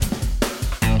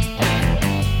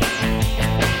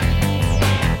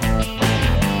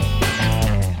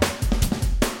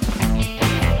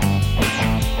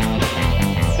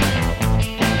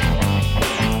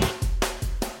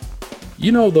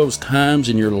You know those times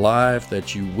in your life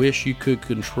that you wish you could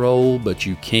control, but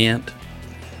you can't?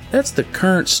 That's the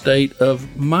current state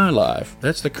of my life.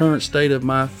 That's the current state of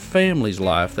my family's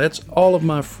life. That's all of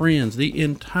my friends. The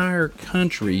entire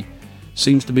country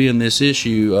seems to be in this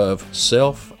issue of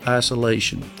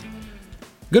self-isolation.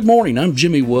 Good morning, I'm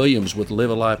Jimmy Williams with Live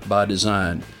a Life by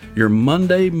Design, your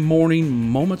Monday morning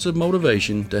moments of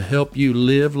motivation to help you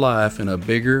live life in a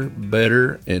bigger,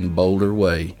 better, and bolder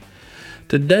way.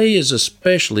 Today is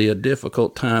especially a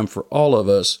difficult time for all of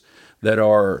us that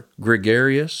are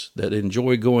gregarious, that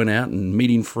enjoy going out and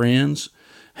meeting friends,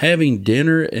 having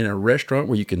dinner in a restaurant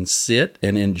where you can sit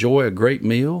and enjoy a great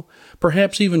meal,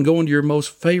 perhaps even going to your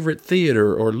most favorite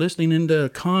theater or listening into a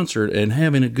concert and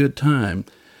having a good time.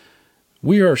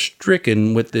 We are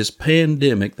stricken with this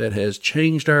pandemic that has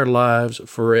changed our lives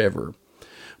forever.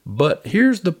 But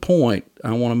here's the point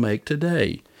I want to make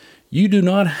today. You do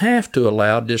not have to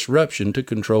allow disruption to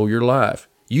control your life.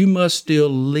 You must still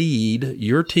lead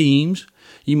your teams.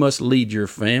 You must lead your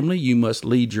family. You must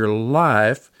lead your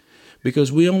life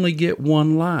because we only get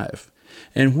one life.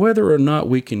 And whether or not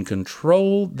we can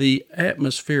control the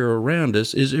atmosphere around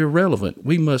us is irrelevant.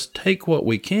 We must take what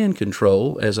we can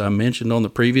control, as I mentioned on the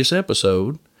previous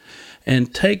episode,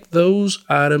 and take those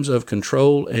items of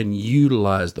control and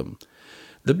utilize them.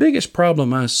 The biggest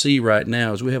problem I see right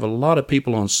now is we have a lot of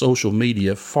people on social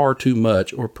media far too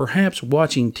much, or perhaps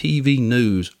watching TV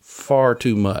news far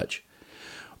too much.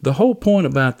 The whole point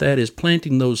about that is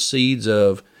planting those seeds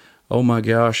of, oh my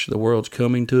gosh, the world's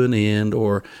coming to an end,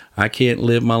 or I can't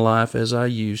live my life as I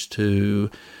used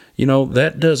to. You know,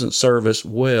 that doesn't serve us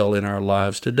well in our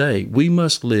lives today. We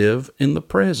must live in the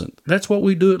present. That's what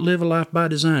we do at Live a Life by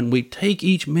Design. We take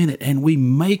each minute and we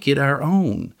make it our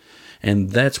own.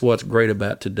 And that's what's great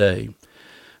about today.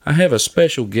 I have a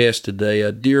special guest today,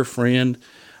 a dear friend.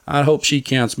 I hope she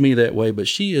counts me that way, but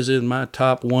she is in my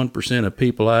top 1% of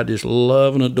people I just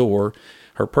love and adore.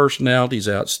 Her personality is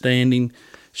outstanding.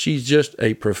 She's just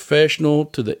a professional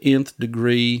to the nth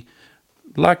degree.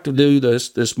 I'd like to do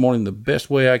this morning the best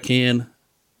way I can.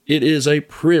 It is a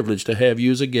privilege to have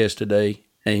you as a guest today,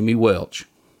 Amy Welch.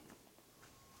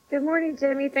 Good morning,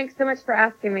 Jimmy. Thanks so much for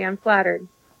asking me. I'm flattered.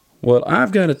 Well,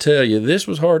 I've got to tell you, this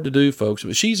was hard to do, folks,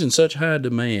 but she's in such high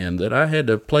demand that I had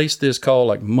to place this call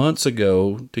like months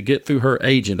ago to get through her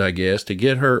agent, I guess, to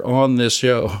get her on this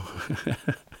show.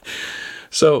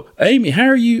 So, Amy, how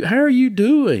are you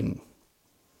doing?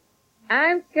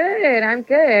 I'm good. I'm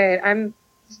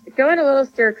going a little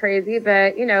stir crazy,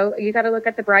 but you got to look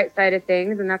at the bright side of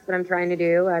things, and that's what I'm trying to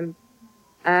do. I'm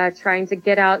trying to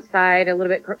get outside a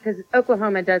little bit because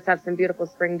Oklahoma does have some beautiful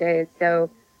spring days. So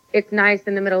it's nice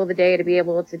in the middle of the day to be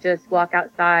able to just walk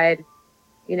outside,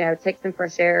 take some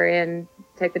fresh air in,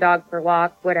 take the dog for a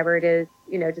walk, whatever it is,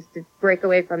 just to break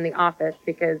away from the office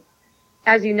because,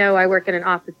 as you know, I work in an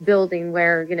office building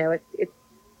where,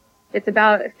 it's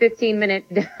about 15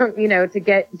 minutes down, to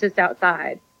get just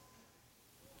outside.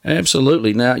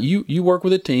 Absolutely. Now, you work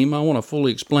with a team. I want to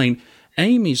fully explain.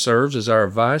 Amy serves as our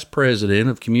Vice President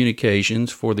of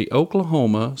Communications for the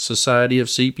Oklahoma Society of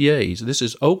CPAs. This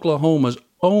is Oklahoma's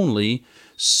only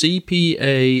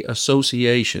CPA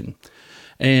association.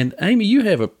 And Amy, you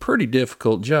have a pretty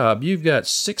difficult job. You've got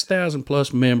 6,000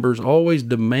 plus members, always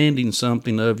demanding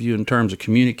something of you in terms of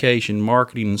communication,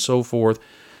 marketing, and so forth.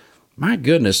 My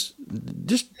goodness,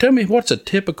 just tell me what's a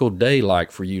typical day like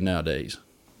for you nowadays?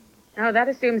 Oh, that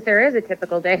assumes there is a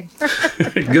typical day.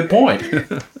 Good point.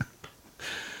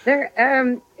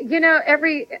 I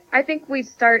think I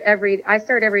start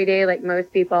every day like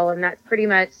most people, and that's pretty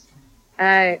much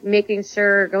making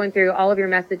sure, going through all of your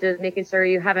messages, making sure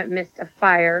you haven't missed a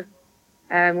fire,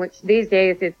 which these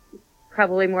days is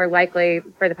probably more likely.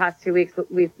 For the past 2 weeks,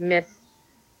 we've missed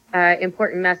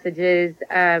important messages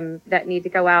that need to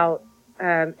go out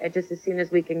just as soon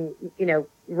as we can,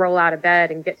 roll out of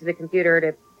bed and get to the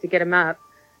computer to get them up.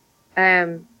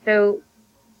 So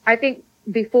I think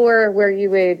before, where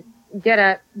you would get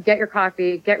up, get your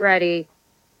coffee, get ready,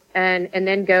 and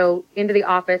then go into the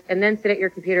office and then sit at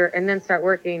your computer and then start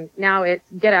working. Now it's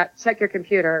get up, check your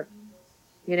computer,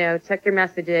 check your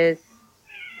messages.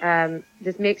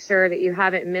 Just make sure that you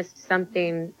haven't missed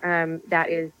something that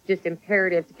is just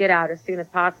imperative to get out as soon as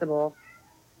possible.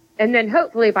 And then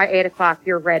hopefully by 8 o'clock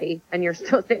you're ready and you're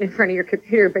still sitting in front of your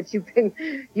computer, but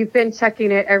you've been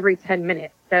checking it every 10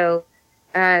 minutes. So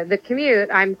the commute,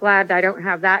 I'm glad I don't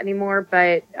have that anymore.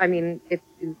 But I mean,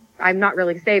 I'm not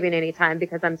really saving any time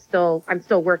because I'm still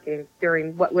working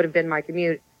during what would have been my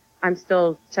commute. I'm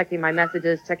still checking my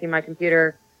messages, checking my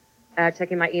computer,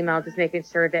 checking my email, just making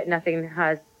sure that nothing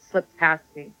has slipped past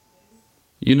me.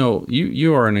 You know,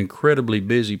 you are an incredibly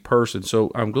busy person, so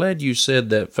I'm glad you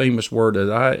said that famous word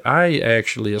that I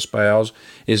actually espouse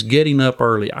is getting up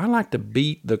early. I like to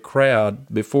beat the crowd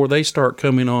before they start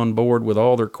coming on board with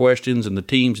all their questions and the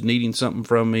team's needing something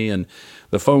from me and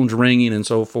the phone's ringing and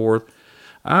so forth.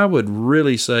 I would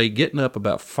really say getting up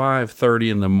about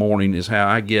 5:30 in the morning is how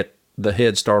I get the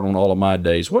head start on all of my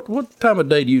days. What time of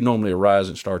day do you normally arise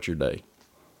and start your day?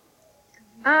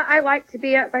 I like to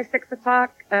be up by 6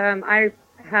 o'clock.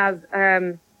 Have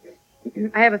um,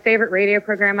 I have a favorite radio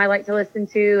program I like to listen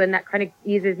to, and that kind of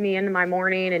eases me into my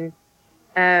morning,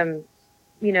 and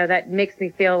that makes me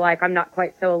feel like I'm not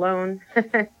quite so alone.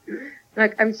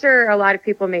 Like I'm sure a lot of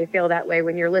people may feel that way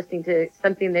when you're listening to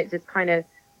something that just kind of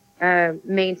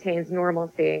maintains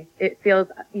normalcy. You feel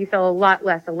a lot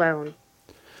less alone.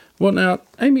 Well, now,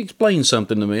 Amy, explain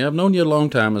something to me. I've known you a long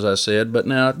time, as I said, but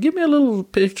now give me a little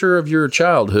picture of your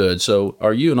childhood. So,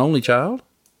 are you an only child?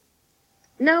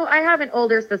 No, I have an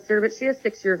older sister, but she is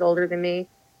 6 years older than me.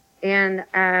 And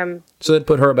so that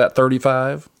put her about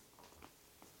 35?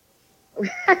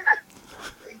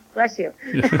 Bless you.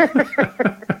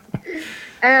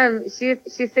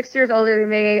 She's 6 years older than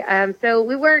me. So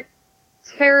we weren't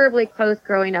terribly close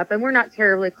growing up, and we're not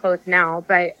terribly close now,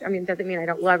 but I mean, it doesn't mean I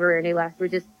don't love her any less. We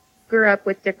just grew up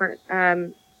with different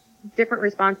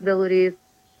responsibilities,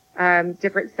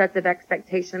 different sets of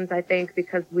expectations, I think,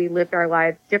 because we lived our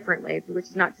lives differently, which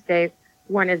is not to say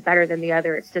one is better than the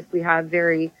other. It's just we have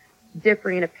very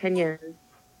differing opinions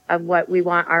of what we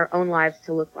want our own lives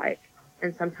to look like.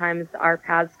 And sometimes our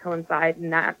paths coincide in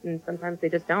that, and sometimes they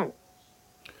just don't.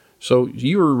 So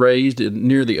you were raised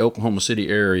near the Oklahoma City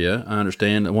area, I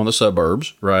understand, one of the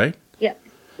suburbs, right? Yes,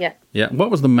 yes. Yeah. What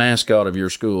was the mascot of your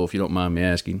school, if you don't mind me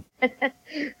asking?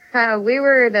 We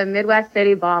were the Midwest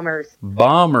City Bombers.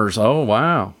 Bombers. Oh,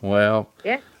 wow. Well,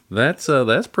 yeah. That's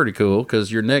pretty cool because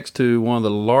you're next to one of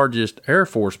the largest Air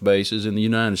Force bases in the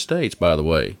United States, by the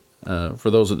way, for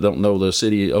those that don't know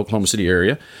the Oklahoma City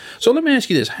area. So let me ask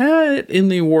you this. How in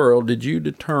the world did you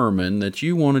determine that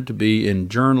you wanted to be in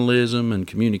journalism and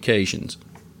communications?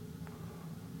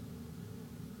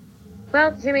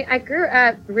 Well, Jimmy, I grew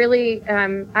up really,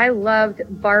 I loved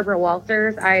Barbara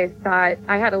Walters. I thought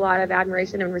I had a lot of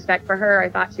admiration and respect for her. I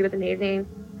thought she was amazing.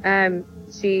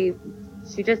 She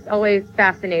just always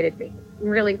fascinated me,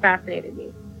 really fascinated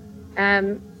me.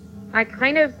 I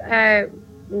kind of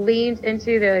leaned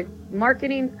into the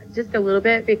marketing just a little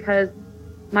bit because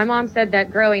my mom said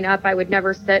that growing up I would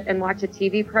never sit and watch a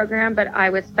TV program, but I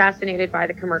was fascinated by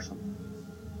the commercials.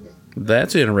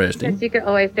 That's interesting. Yes, you could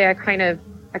always say I kind of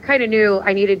knew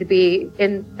I needed to be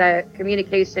in the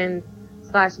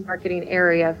communication/marketing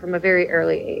area from a very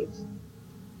early age.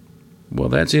 Well,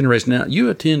 that's interesting. Now, you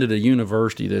attended a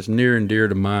university that's near and dear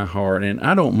to my heart, and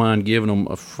I don't mind giving them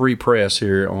a free press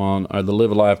here on the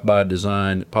Live a Life by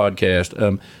Design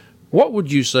podcast. What would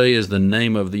you say is the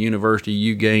name of the university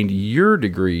you gained your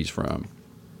degrees from?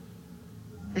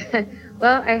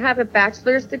 Well, I have a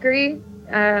bachelor's degree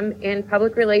in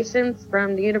public relations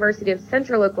from the University of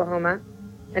Central Oklahoma,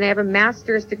 and I have a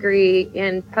master's degree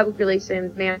in public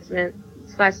relations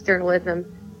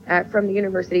management/journalism from the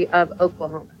University of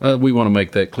Oklahoma. We want to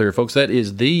make that clear, folks. That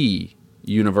is the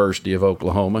University of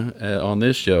Oklahoma on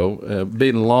this show.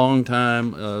 Been a long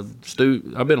time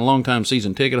I've been a long time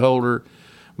season ticket holder.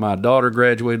 My daughter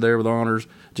graduated there with honors,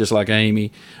 just like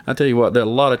Amy. I tell you what, a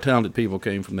lot of talented people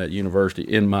came from that university,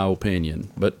 in my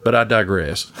opinion. But I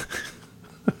digress.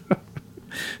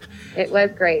 It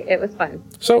was great. It was fun.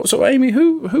 So Amy,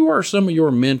 who are some of your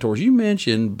mentors? You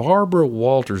mentioned Barbara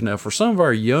Walters. Now, for some of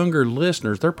our younger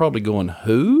listeners, they're probably going,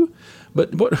 who?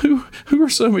 But who are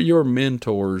some of your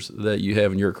mentors that you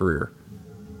have in your career?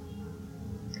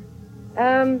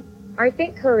 I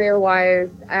think career-wise,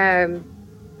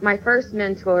 my first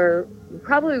mentor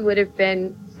probably would have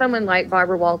been someone like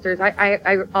Barbara Walters.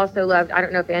 I also loved, I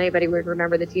don't know if anybody would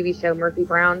remember the TV show Murphy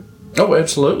Brown. Oh,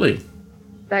 absolutely.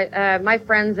 But my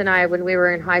friends and I, when we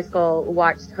were in high school,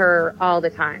 watched her all the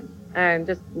time and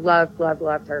just loved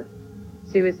her.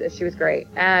 She was great.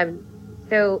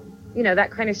 So,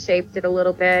 that kind of shaped it a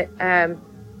little bit. I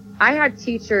had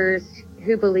teachers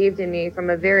who believed in me from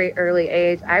a very early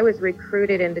age. I was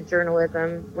recruited into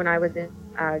journalism when I was in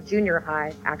junior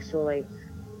high, actually.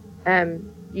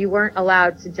 You weren't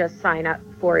allowed to just sign up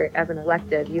for it as an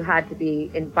elective. You had to be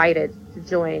invited to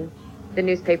join the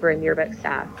newspaper and yearbook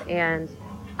staff. And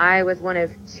I was one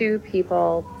of two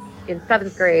people in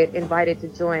 7th grade invited to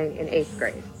join in 8th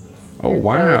grade. Oh,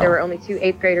 wow. So there were only 2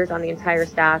 8th graders on the entire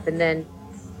staff. And then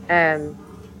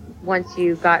once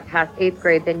you got past 8th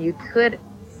grade, then you could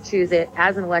choose it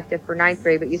as an elective for 9th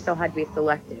grade, but you still had to be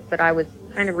selected. But I was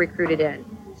kind of recruited in.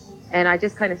 And I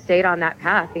just kind of stayed on that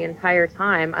path the entire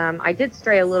time. I did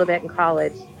stray a little bit in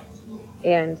college,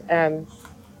 and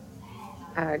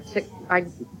I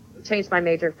changed my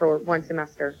major for one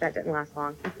semester. That didn't last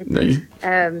long.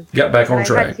 Got back on I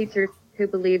track. had teachers who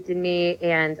believed in me,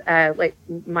 and like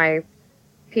my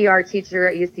PR teacher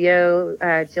at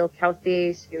UCO, Jill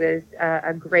Kelsey, she was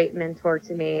a great mentor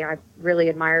to me. I really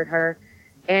admired her.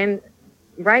 And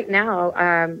right now,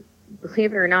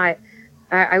 believe it or not,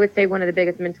 I would say one of the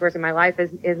biggest mentors in my life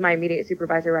is my immediate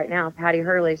supervisor right now, Patty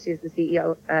Hurley. She's the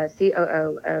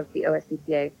COO of the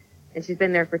OSCPA, and she's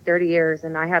been there for 30 years,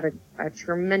 and I have a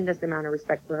tremendous amount of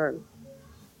respect for her.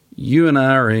 You and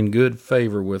I are in good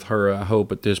favor with her, I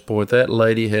hope, at this point. That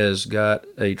lady has got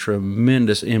a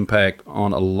tremendous impact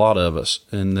on a lot of us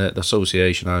in that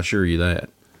association, I assure you that.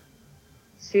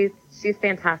 She's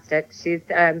fantastic. She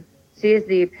is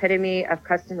the epitome of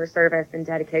customer service and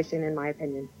dedication, in my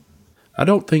opinion. I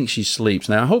don't think she sleeps.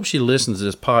 Now, I hope she listens to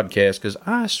this podcast, because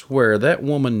I swear that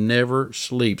woman never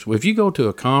sleeps. If you go to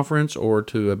a conference or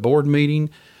to a board meeting,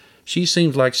 she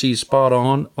seems like she's spot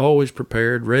on, always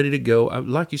prepared, ready to go.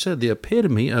 Like you said, the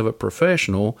epitome of a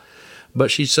professional,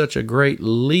 but she's such a great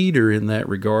leader in that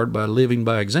regard by living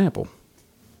by example.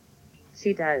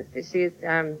 She does. She's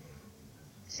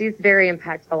very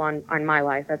impactful on my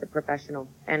life as a professional,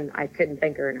 and I couldn't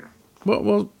thank her enough.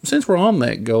 Well, since we're on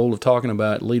that goal of talking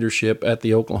about leadership at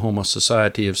the Oklahoma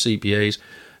Society of CPAs,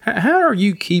 how are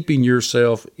you keeping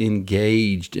yourself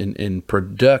engaged and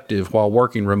productive while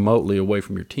working remotely away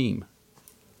from your team?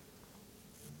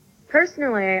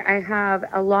 Personally, I have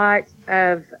a lot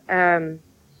of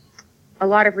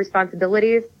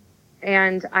responsibilities,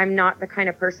 and I'm not the kind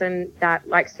of person that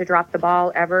likes to drop the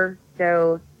ball ever.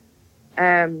 So,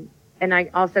 and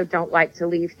I also don't like to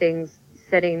leave things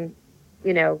sitting,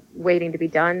 waiting to be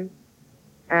done.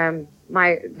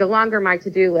 The longer my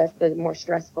to-do list, the more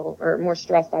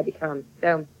stressed I become.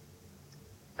 So,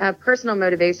 personal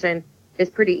motivation is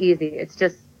pretty easy. It's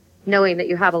just knowing that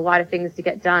you have a lot of things to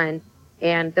get done,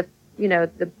 and the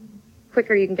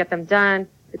quicker you can get them done,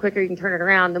 the quicker you can turn it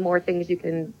around, the more things you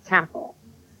can tackle.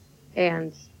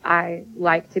 And I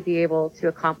like to be able to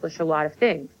accomplish a lot of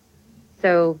things.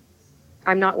 So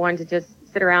I'm not one to just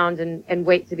sit around and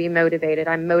wait to be motivated.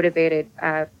 I'm motivated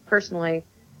personally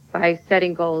by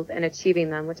setting goals and achieving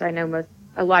them, which I know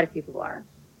a lot of people are.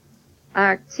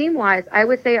 Team-wise, I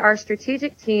would say our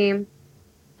strategic team,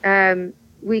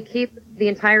 we keep the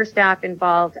entire staff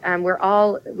involved. We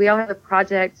all have a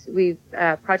project.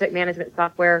 Project management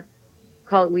software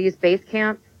we use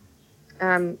Basecamp.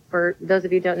 For those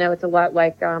of you who don't know, it's a lot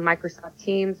like Microsoft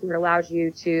Teams, where it allows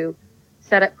you to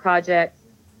set up projects,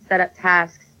 set up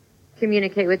tasks,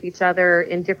 communicate with each other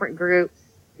in different groups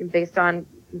based on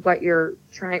what you're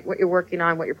working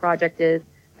on, what your project is,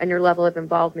 and your level of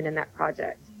involvement in that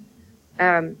project.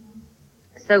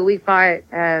 So we've got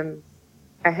a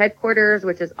headquarters,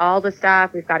 which is all the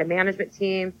staff. We've got a management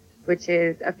team, which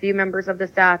is a few members of the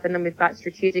staff, and then we've got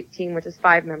strategic team, which is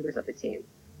 5 members of the team.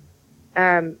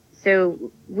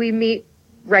 So we meet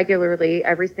regularly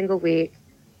every single week.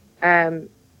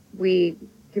 We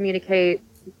communicate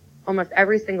almost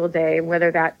every single day,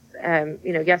 whether that's,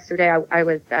 yesterday I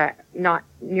was not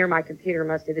near my computer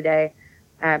most of the day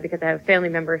because I have a family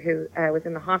member who was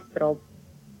in the hospital,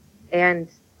 and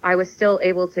I was still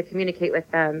able to communicate with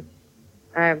them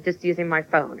just using my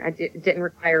phone. It didn't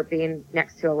require being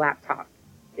next to a laptop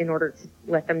in order to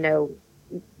let them know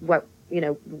what,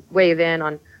 wave in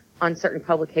on certain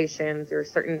publications or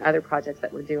certain other projects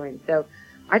that we're doing. So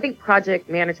I think project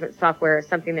management software is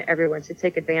something that everyone should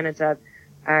take advantage of,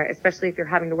 especially if you're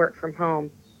having to work from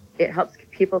home. It helps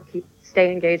people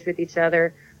stay engaged with each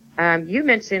other. You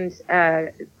mentioned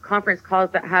conference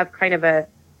calls that have kind of a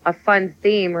fun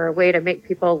theme or a way to make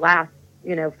people laugh,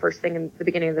 first thing in the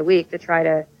beginning of the week, to try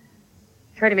to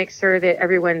make sure that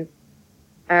everyone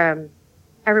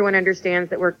understands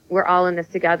that we're all in this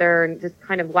together, and just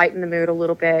kind of lighten the mood a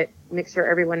little bit, make sure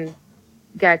everyone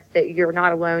gets that you're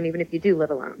not alone, even if you do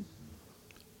live alone.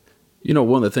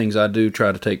 One of the things I do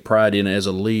try to take pride in as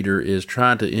a leader is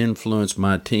trying to influence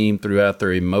my team throughout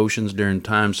their emotions during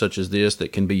times such as this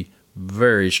that can be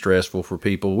very stressful for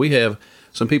people. We have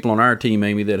some people on our team,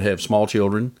 Amy, that have small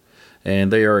children,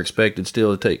 and they are expected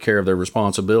still to take care of their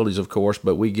responsibilities, of course,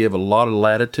 but we give a lot of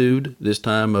latitude this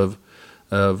time of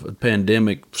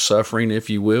pandemic suffering, if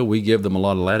you will. We give them a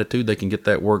lot of latitude. They can get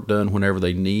that work done whenever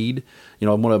they need.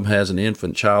 One of them has an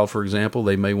infant child, for example.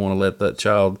 They may want to let that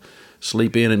child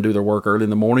sleep in and do their work early in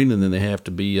the morning, and then they have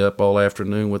to be up all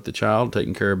afternoon with the child,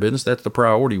 taking care of business. That's the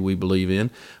priority we believe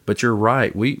in. But you're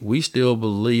right. We still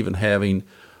believe in having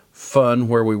fun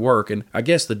where we work. And I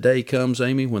guess the day comes,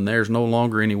 Amy, when there's no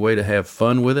longer any way to have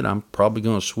fun with it. I'm probably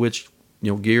going to switch,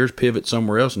 gears, pivot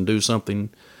somewhere else and do something,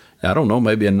 I don't know,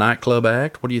 maybe a nightclub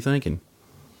act. What are you thinking?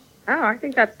 Oh, I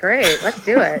think that's great. Let's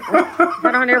do it. Let's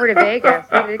head on over to Vegas.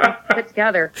 Maybe we can put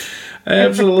together.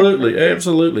 Absolutely,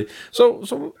 absolutely.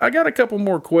 So I got a couple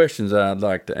more questions I'd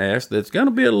like to ask that's going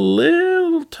to be a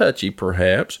little touchy,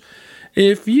 perhaps.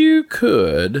 If you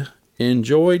could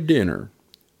enjoy dinner,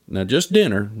 now just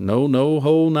dinner, no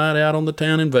whole night out on the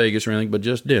town in Vegas or anything, but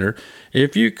just dinner.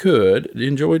 If you could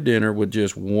enjoy dinner with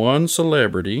just one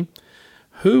celebrity,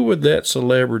 who would that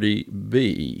celebrity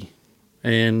be?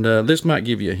 And this might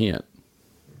give you a hint.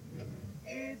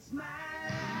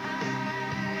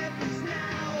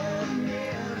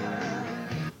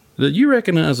 Did you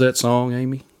recognize that song,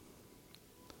 Amy?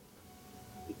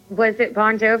 Was it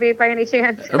Bon Jovi by any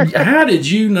chance? How did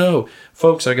you know?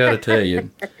 Folks, I got to tell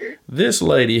you, this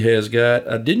lady has got,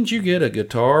 didn't you get a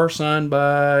guitar signed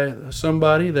by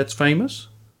somebody that's famous?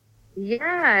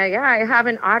 Yeah. I have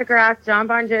an autographed John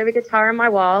Bon Jovi guitar on my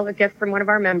wall, a gift from one of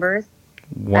our members.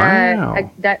 Wow.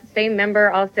 That same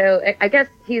member also, I guess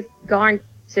he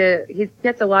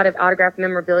gets a lot of autographed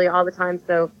memorabilia all the time.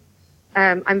 So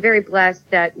I'm very blessed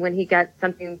that when he gets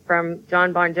something from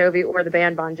John Bon Jovi or the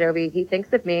band Bon Jovi, he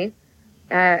thinks of me.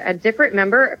 A different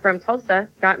member from Tulsa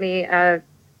got me a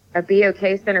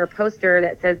BOK Center poster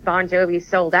that says Bon Jovi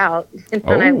sold out. And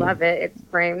I love it. It's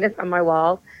framed. It's on my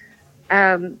wall.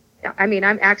 I'm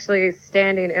actually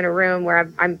standing in a room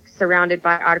where I'm surrounded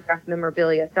by autographed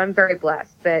memorabilia, so I'm very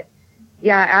blessed. But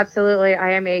yeah, absolutely,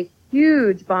 I am a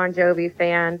huge Bon Jovi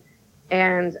fan,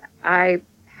 and I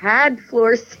had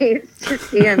floor seats to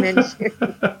see him in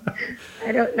June.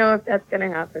 I don't know if that's going to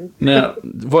happen. Now,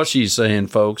 what she's saying,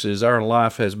 folks, is our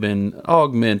life has been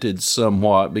augmented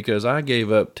somewhat because I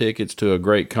gave up tickets to a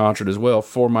great concert as well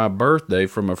for my birthday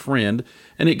from a friend,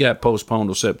 and it got postponed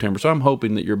till September. So I'm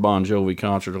hoping that your Bon Jovi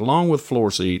concert, along with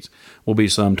floor seats, will be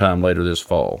sometime later this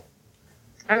fall.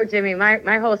 Oh, Jimmy,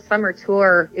 my whole summer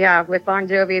tour, with Bon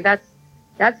Jovi, that's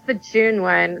the June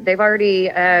one. They've already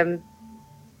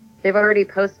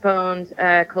postponed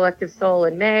Collective Soul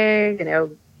in May.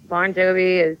 Bon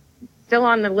Jovi is still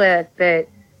on the list, but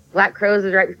Black Crowes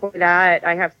is right before that.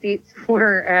 I have seats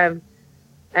for,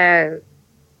 oh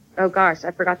gosh,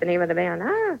 I forgot the name of the band.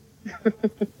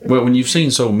 Well, when you've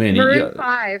seen so many. Maroon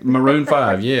 5. Maroon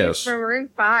 5, yes. For Maroon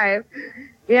 5.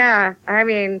 Yeah,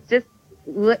 just,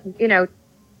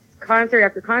 concert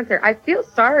after concert. I feel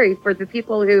sorry for the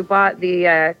people who bought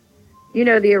the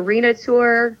arena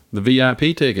tour. The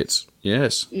VIP tickets,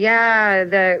 yes.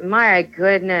 Yeah, my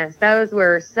goodness, those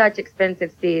were such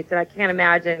expensive seats, and I can't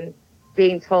imagine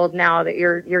being told now that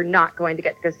you're not going to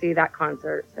get to go see that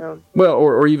concert. So well,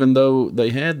 or even though they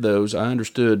had those, I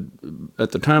understood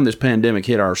at the time this pandemic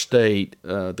hit our state,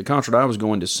 the concert I was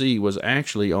going to see was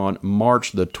actually on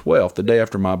March the 12th, the day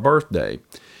after my birthday.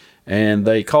 And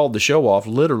they called the show off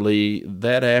literally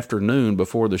that afternoon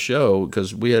before the show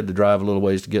because we had to drive a little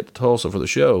ways to get to Tulsa for the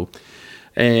show.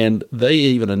 And they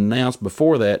even announced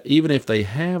before that, even if they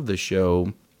have the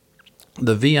show,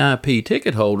 the VIP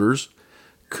ticket holders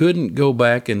couldn't go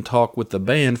back and talk with the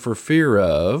band for fear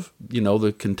of,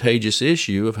 the contagious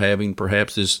issue of having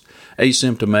perhaps this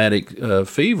asymptomatic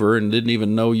fever and didn't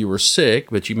even know you were sick,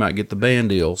 but you might get the band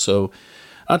deal. So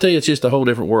I'll tell you, it's just a whole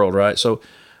different world, right? So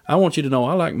I want you to know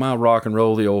I like my rock and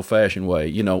roll the old-fashioned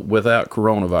way, without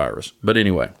coronavirus. But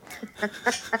anyway. I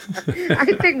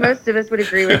think most of us would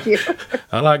agree with you.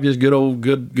 I like this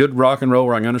good rock and roll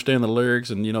where I can understand the lyrics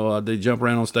and, they jump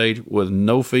around on stage with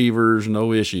no fevers,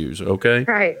 no issues, okay?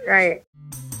 Right.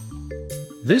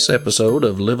 This episode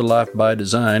of Live a Life by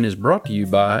Design is brought to you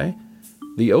by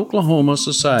the Oklahoma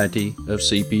Society of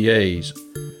CPAs.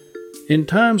 In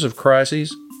times of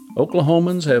crises,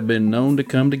 Oklahomans have been known to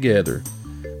come together.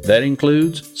 That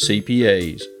includes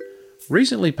CPAs.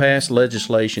 Recently passed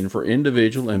legislation for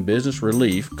individual and business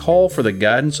relief call for the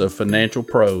guidance of financial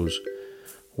pros.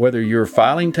 Whether you're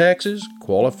filing taxes,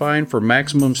 qualifying for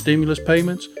maximum stimulus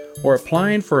payments, or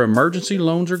applying for emergency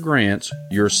loans or grants,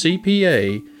 your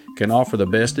CPA can offer the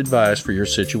best advice for your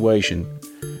situation.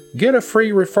 Get a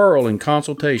free referral and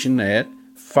consultation at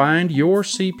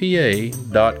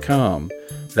findyourcpa.com.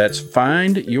 That's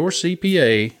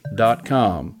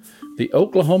findyourcpa.com. The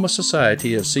Oklahoma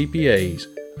Society of CPAs,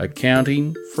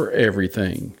 accounting for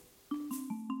everything.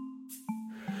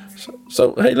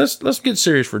 So hey, let's get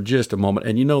serious for just a moment.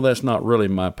 And that's not really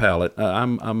my palate.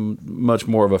 I'm much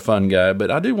more of a fun guy, but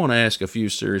I do want to ask a few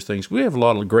serious things. We have a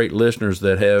lot of great listeners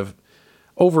that have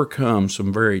overcome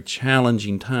some very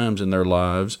challenging times in their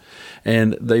lives,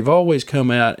 and they've always come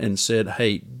out and said,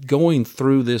 hey, going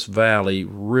through this valley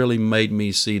really made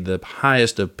me see the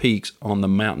highest of peaks on the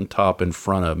mountaintop in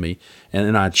front of me, and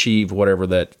then I achieved whatever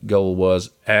that goal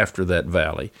was after that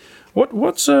valley.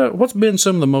 What's been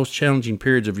some of the most challenging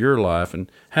periods of your life, and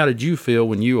how did you feel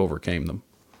when you overcame them?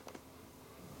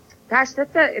 Gosh,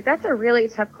 that's a really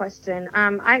tough question.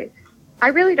 I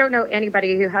really don't know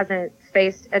anybody who hasn't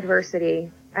faced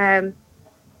adversity.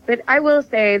 But I will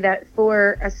say that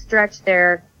for a stretch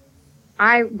there,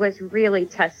 I was really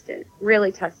tested,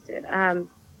 really tested.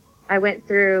 I went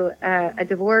through a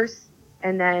divorce,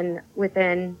 and then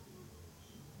within,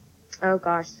 8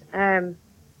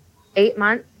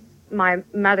 months, my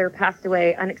mother passed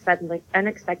away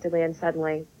unexpectedly and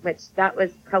suddenly, which that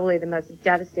was probably the most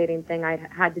devastating thing I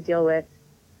had to deal with.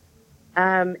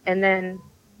 And then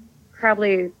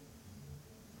probably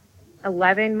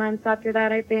 11 months after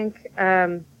that, I think,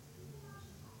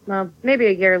 well, maybe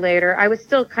a year later, I was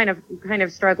still kind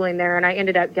of struggling there, and I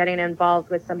ended up getting involved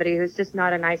with somebody who's just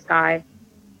not a nice guy,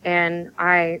 and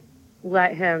I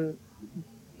let him,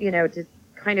 just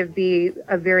kind of be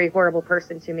a very horrible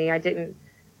person to me. I didn't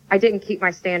keep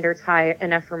my standards high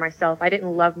enough for myself. I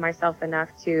didn't love myself enough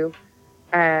to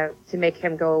make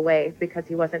him go away because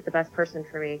he wasn't the best person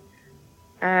for me.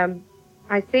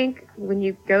 I think when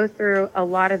you go through a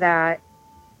lot of that,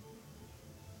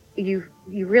 you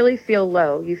really feel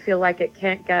low. You feel like it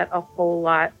can't get a whole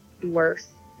lot worse.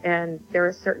 And there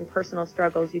are certain personal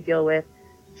struggles you deal with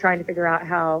trying to figure out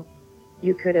how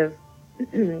you could have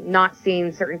not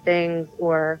seen certain things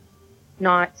or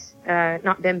not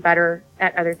been better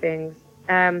at other things.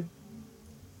 And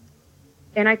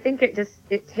I think it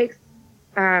takes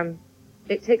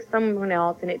someone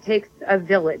else, and it takes a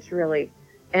village, really.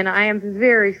 And I am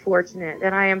very fortunate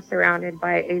that I am surrounded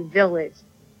by a village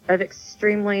of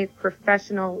extremely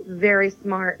professional, very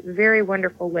smart, very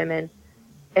wonderful women.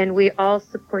 And we all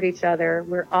support each other.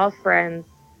 We're all friends.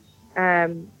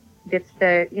 Somebody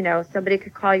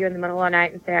could call you in the middle of the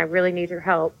night and say, I really need your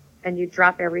help. And you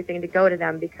drop everything to go to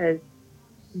them because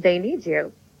they need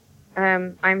you.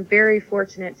 I'm very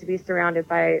fortunate to be surrounded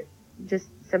by just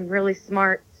some really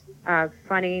smart,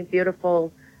 funny,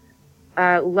 beautiful,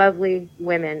 lovely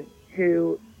women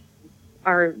who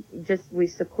are we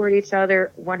support each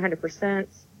other 100%,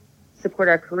 support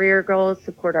our career goals,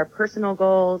 support our personal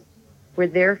goals. We're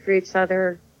there for each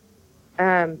other.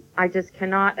 I just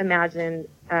cannot imagine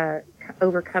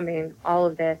overcoming all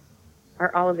of this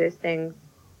or all of those things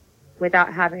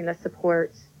without having the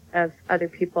support of other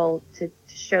people to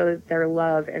show their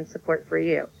love and support for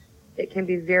you. It can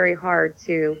be very hard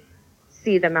to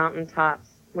see the mountaintops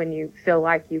when you feel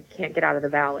like you can't get out of the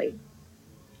valley.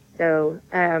 So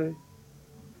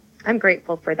I'm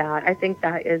grateful for that. I think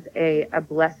that is a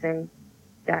blessing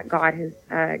that God has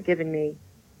given me,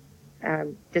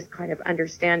 just kind of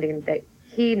understanding that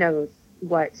He knows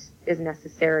what is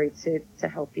necessary to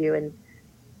help you,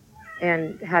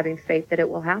 and having faith that it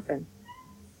will happen.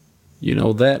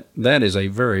 That is a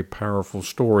very powerful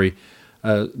story.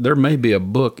 There may be a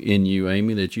book in you,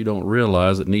 Amy, that you don't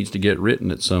realize that needs to get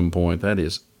written at some point. That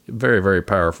is very, very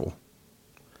powerful.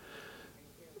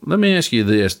 Let me ask you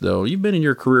this, though. You've been in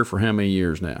your career for how many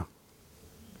years now?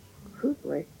 Oh,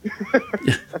 boy.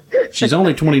 She's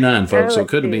only 29, folks, so it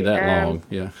couldn't be that long.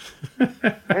 Yeah.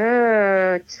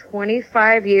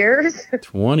 25 years.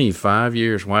 25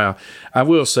 years. Wow. I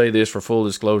will say this for full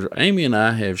disclosure. Amy and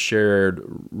I have shared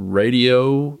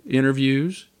radio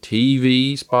interviews,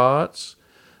 TV spots.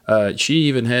 She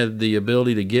even had the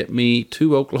ability to get me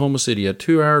to Oklahoma City, a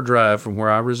 2-hour drive from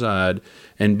where I reside,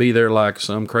 and be there like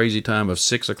some crazy time of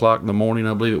 6 o'clock in the morning,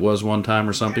 I believe it was one time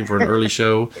or something, for an early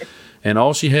show. And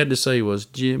all she had to say was,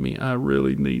 Jimmy, I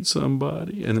really need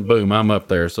somebody. And boom, I'm up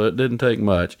there. So it didn't take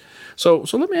much. So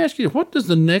let me ask you, what does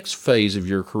the next phase of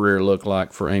your career look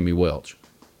like for Amy Welch?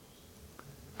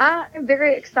 I'm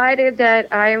very excited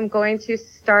that I am going to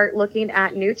start looking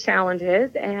at new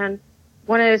challenges. And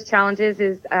one of those challenges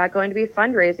is going to be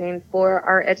fundraising for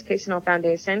our educational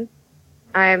foundation.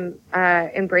 I'm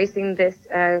embracing this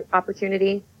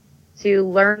opportunity to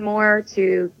learn more,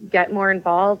 to get more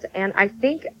involved. And I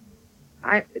think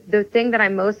the thing that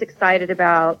I'm most excited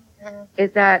about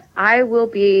is that I will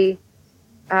be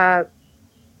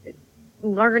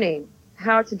learning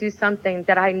how to do something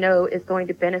that I know is going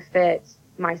to benefit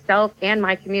myself and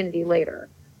my community later.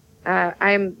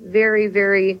 I'm very,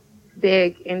 very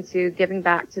big into giving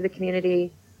back to the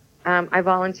community. I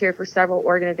volunteer for several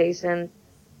organizations,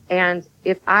 and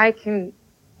if I can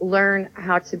learn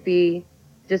how to be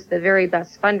just the very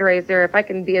best fundraiser, if I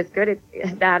can be as good at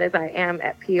that as I am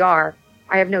at PR,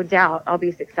 I have no doubt I'll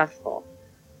be successful.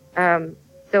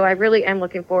 So I really am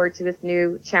looking forward to this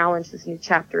new challenge, this new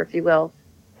chapter, if you will,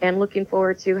 and looking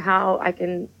forward to how I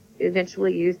can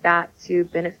eventually use that to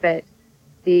benefit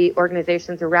the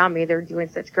organizations around me. They're doing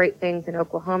such great things in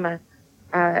Oklahoma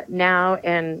now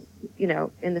and,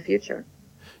 in the future.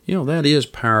 That is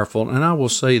powerful. And I will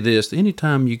say this,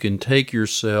 anytime you can take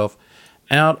yourself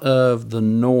out of the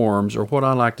norms, or what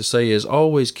I like to say is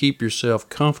always keep yourself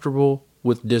comfortable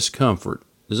with discomfort.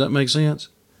 Does that make sense?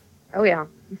 Oh, yeah.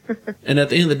 And at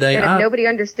the end of the day, and if nobody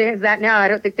understands that now, I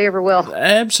don't think they ever will.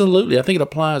 Absolutely. I think it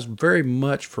applies very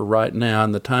much for right now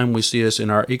and the time we see us in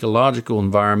our ecological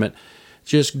environment.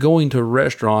 Just going to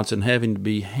restaurants and having to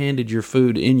be handed your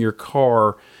food in your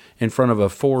car in front of a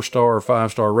 4-star or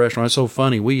 5-star restaurant. It's so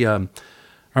funny.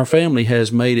 Our family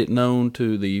has made it known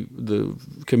to the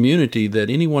community that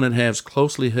anyone that has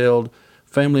closely held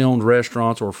family-owned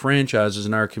restaurants or franchises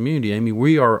in our community, Amy,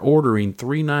 we are ordering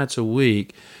 3 nights a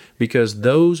week because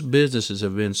those businesses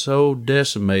have been so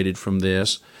decimated from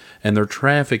this and their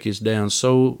traffic is down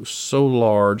so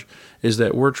large, is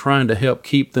that we're trying to help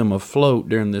keep them afloat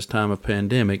during this time of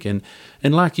pandemic. And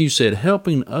like you said,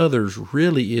 helping others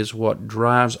really is what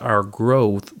drives our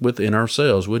growth within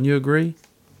ourselves. Wouldn't you agree?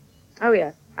 Oh,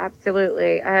 yes,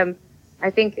 absolutely. I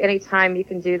think anytime you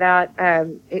can do that,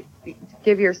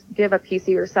 give a piece of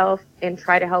yourself and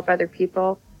try to help other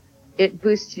people, it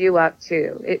boosts you up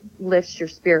too. It lifts your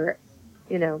spirits.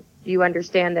 You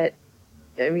understand that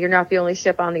you're not the only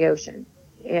ship on the ocean,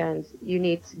 and you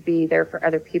need to be there for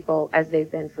other people as they've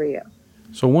been for you.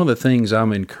 So one of the things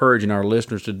I'm encouraging our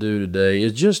listeners to do today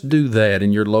is just do that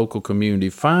in your local community.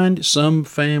 Find some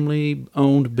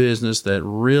family-owned business that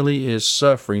really is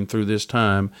suffering through this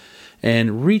time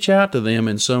and reach out to them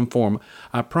in some form.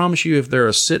 I promise you, if they're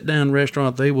a sit-down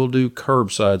restaurant, they will do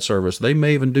curbside service. They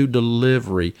may even do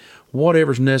delivery,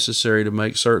 whatever's necessary to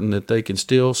make certain that they can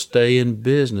still stay in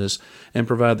business and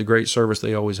provide the great service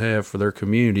they always have for their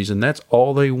communities. And that's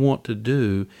all they want to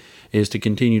do, is to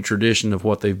continue tradition of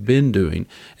what they've been doing.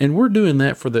 And we're doing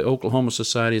that for the Oklahoma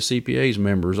Society of CPAs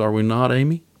members, are we not,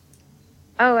 Amy?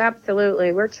 Oh,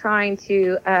 absolutely. We're trying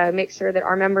to make sure that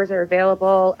our members are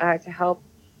available to help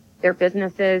their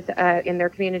businesses in their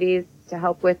communities, to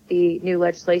help with the new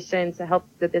legislation, to help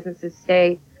the businesses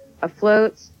stay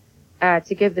afloat,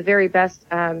 to give the very best,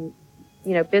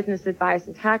 business advice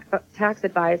and tax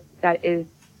advice that is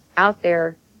out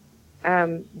there.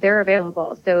 They're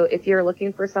available. So if you're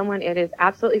looking for someone, it is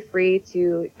absolutely free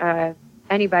to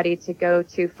anybody to go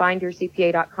to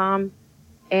findyourcpa.com,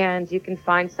 and you can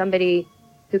find somebody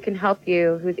who can help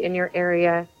you, who's in your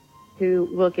area, who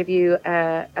will give you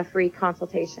a free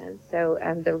consultation. So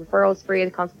the referral is free,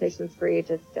 the consultation is free.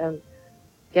 Just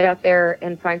get out there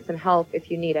and find some help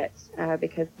if you need it,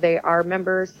 because our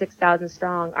members, 6,000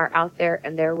 strong, are out there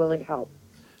and they're willing to help.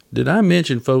 Did I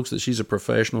mention, folks, that she's a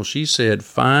professional? She said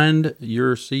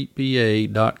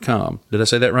findyourcpa.com. Did I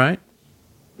say that right?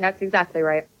 That's exactly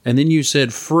right. And then you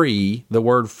said free, the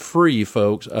word free,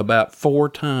 folks, about 4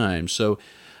 times. So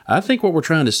I think what we're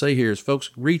trying to say here is, folks,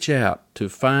 reach out to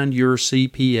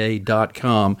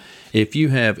findyourcpa.com if you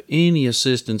have any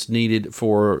assistance needed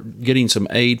for getting some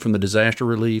aid from the disaster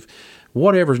relief,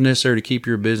 whatever's necessary to keep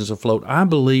your business afloat. I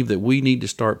believe that we need to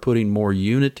start putting more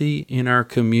unity in our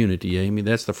community, Amy.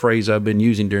 That's the phrase I've been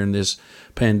using during this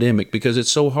pandemic, because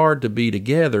it's so hard to be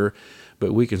together,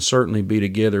 but we can certainly be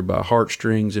together by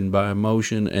heartstrings and by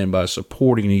emotion and by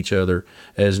supporting each other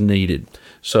as needed.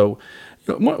 So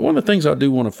one of the things I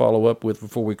do want to follow up with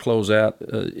before we close out,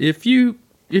 if you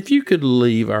could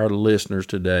leave our listeners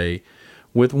today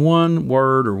with one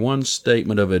word or one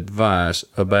statement of advice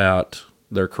about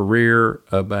their career,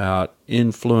 about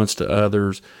influence to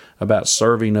others, about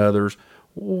serving others,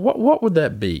 what would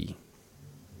that be?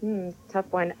 Tough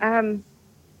one. I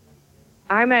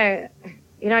got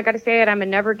to say it, I'm a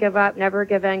never give up, never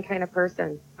give in kind of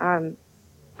person.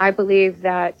 I believe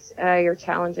that your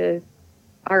challenges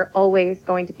are always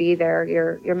going to be there.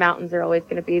 Your mountains are always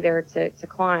going to be there to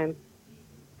climb.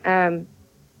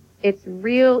 It's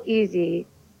real easy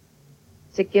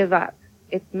to give up.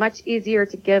 It's much easier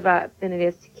to give up than it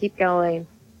is to keep going,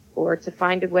 or to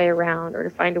find a way around, or to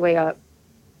find a way up.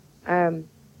 I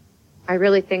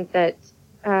really think that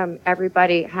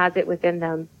everybody has it within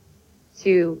them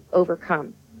to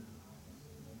overcome.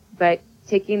 But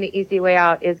taking the easy way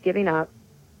out is giving up,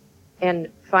 and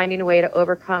finding a way to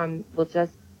overcome will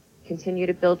just continue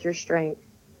to build your strength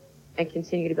and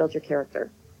continue to build your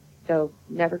character. So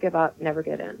never give up, never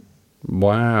give in.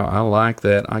 Wow, I like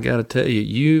that. I got to tell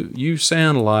you, you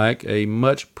sound like a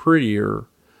much prettier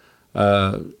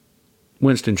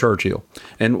Winston Churchill.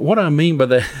 And what I mean by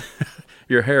that,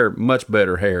 your hair, much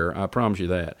better hair. I promise you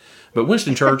that. But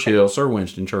Winston Churchill, Sir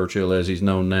Winston Churchill, as he's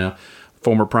known now,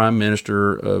 former Prime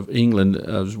Minister of England,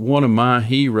 is one of my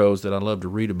heroes that I love to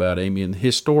read about, Amy. In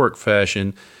historic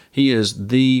fashion, he is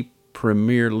the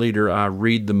premier leader I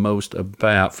read the most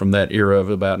about from that era of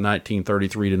about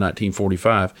 1933 to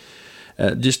 1945.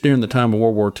 Just during the time of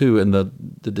World War II, and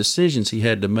the decisions he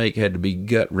had to make had to be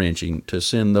gut-wrenching to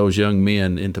send those young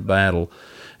men into battle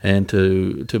and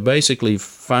to basically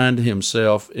find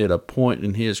himself at a point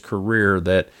in his career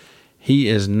that he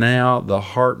is now the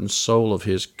heart and soul of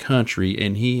his country,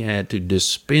 and he had to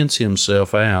dispense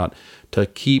himself out to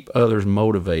keep others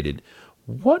motivated.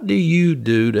 What do you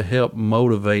do to help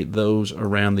motivate those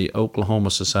around the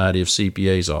Oklahoma Society of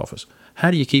CPAs office?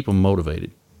 How do you keep them motivated?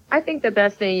 I think the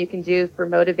best thing you can do for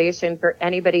motivation for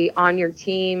anybody on your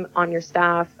team, on your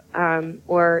staff,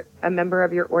 or a member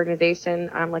of your organization,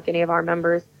 like any of our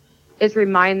members, is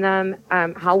remind them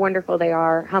how wonderful they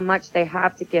are, how much they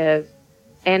have to give,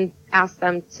 and ask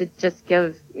them to just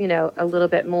give, a little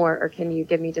bit more, or can you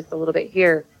give me just a little bit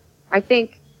here? I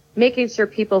think making sure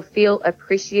people feel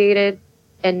appreciated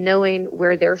and knowing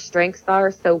where their strengths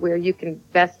are, so where you can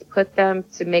best put them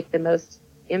to make the most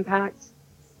impact,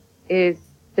 is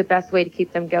the best way to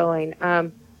keep them going.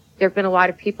 There have been a lot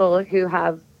of people who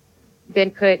have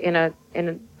been put in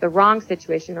the wrong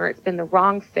situation, or it's been the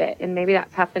wrong fit, and maybe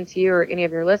that's happened to you or any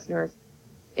of your listeners.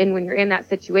 And when you're in that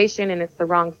situation and it's the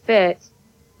wrong fit,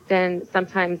 then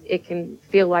sometimes it can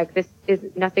feel like this is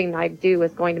nothing I do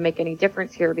is going to make any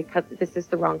difference here because this is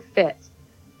the wrong fit.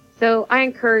 So I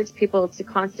encourage people to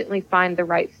constantly find the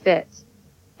right fit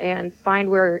and find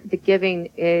where the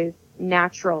giving is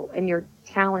natural and your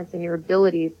talents and your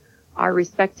abilities are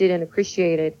respected and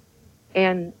appreciated.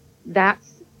 And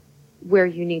that's where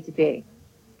you need to be.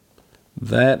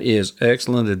 That is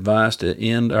excellent advice to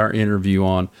end our interview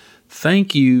on.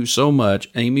 Thank you so much,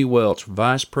 Amy Welch,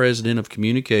 Vice President of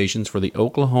Communications for the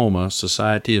Oklahoma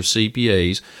Society of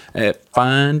CPAs at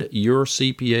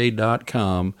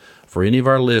findyourcpa.com. For any of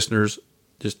our listeners,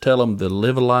 just tell them the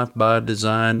Live a Life by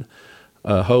Design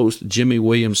host, Jimmy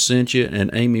Williams, sent you, and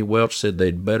Amy Welch said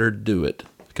they'd better do it,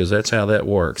 because that's how that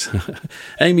works.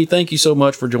 Amy, thank you so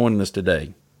much for joining us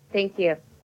today. Thank you.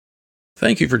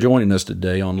 Thank you for joining us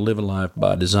today on Live a Life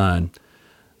by Design.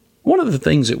 One of the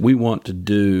things that we want to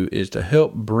do is to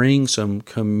help bring some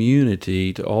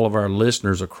community to all of our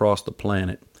listeners across the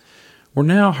planet. We're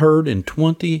now heard in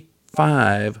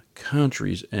 25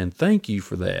 countries, and thank you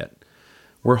for that.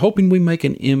 We're hoping we make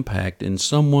an impact in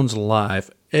someone's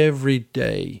life every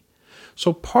day.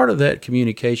 So part of that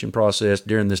communication process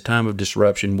during this time of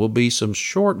disruption will be some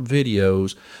short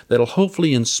videos that'll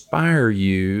hopefully inspire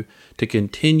you to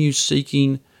continue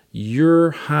seeking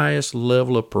your highest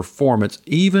level of performance,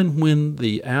 even when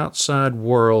the outside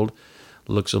world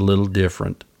looks a little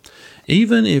different.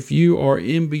 Even if you are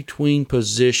in between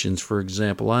positions, for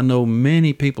example, I know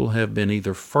many people have been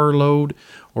either furloughed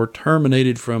or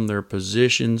terminated from their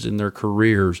positions in their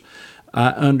careers.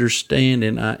 I understand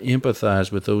and I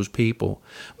empathize with those people,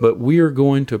 but we are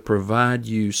going to provide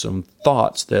you some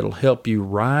thoughts that'll help you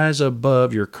rise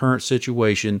above your current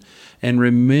situation, and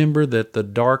remember that the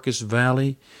darkest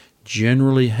valley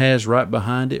generally has right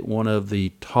behind it one of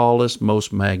the tallest,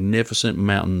 most magnificent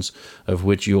mountains of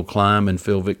which you'll climb and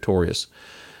feel victorious.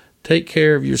 Take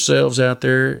care of yourselves out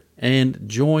there, and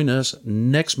join us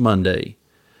next Monday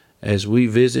as we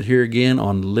visit here again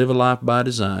on Live a Life by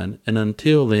Design. And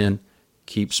until then,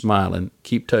 keep smiling,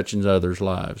 keep touching others'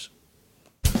 lives.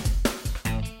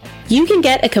 You can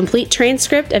get a complete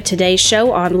transcript of today's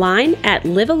show online at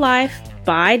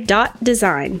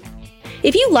livealifeby.design.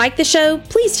 If you like the show,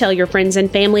 please tell your friends and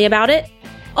family about it.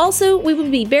 Also, we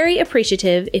would be very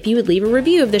appreciative if you would leave a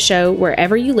review of the show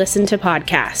wherever you listen to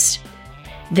podcasts.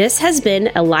 This has been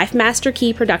a Life Master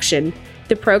Key production.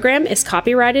 The program is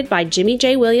copyrighted by Jimmy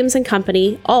J. Williams &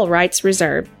 Company, all rights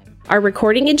reserved. Our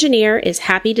recording engineer is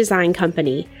Happy Design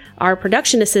Company. Our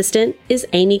production assistant is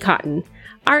Amy Cotton.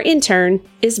 Our intern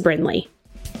is Brinley.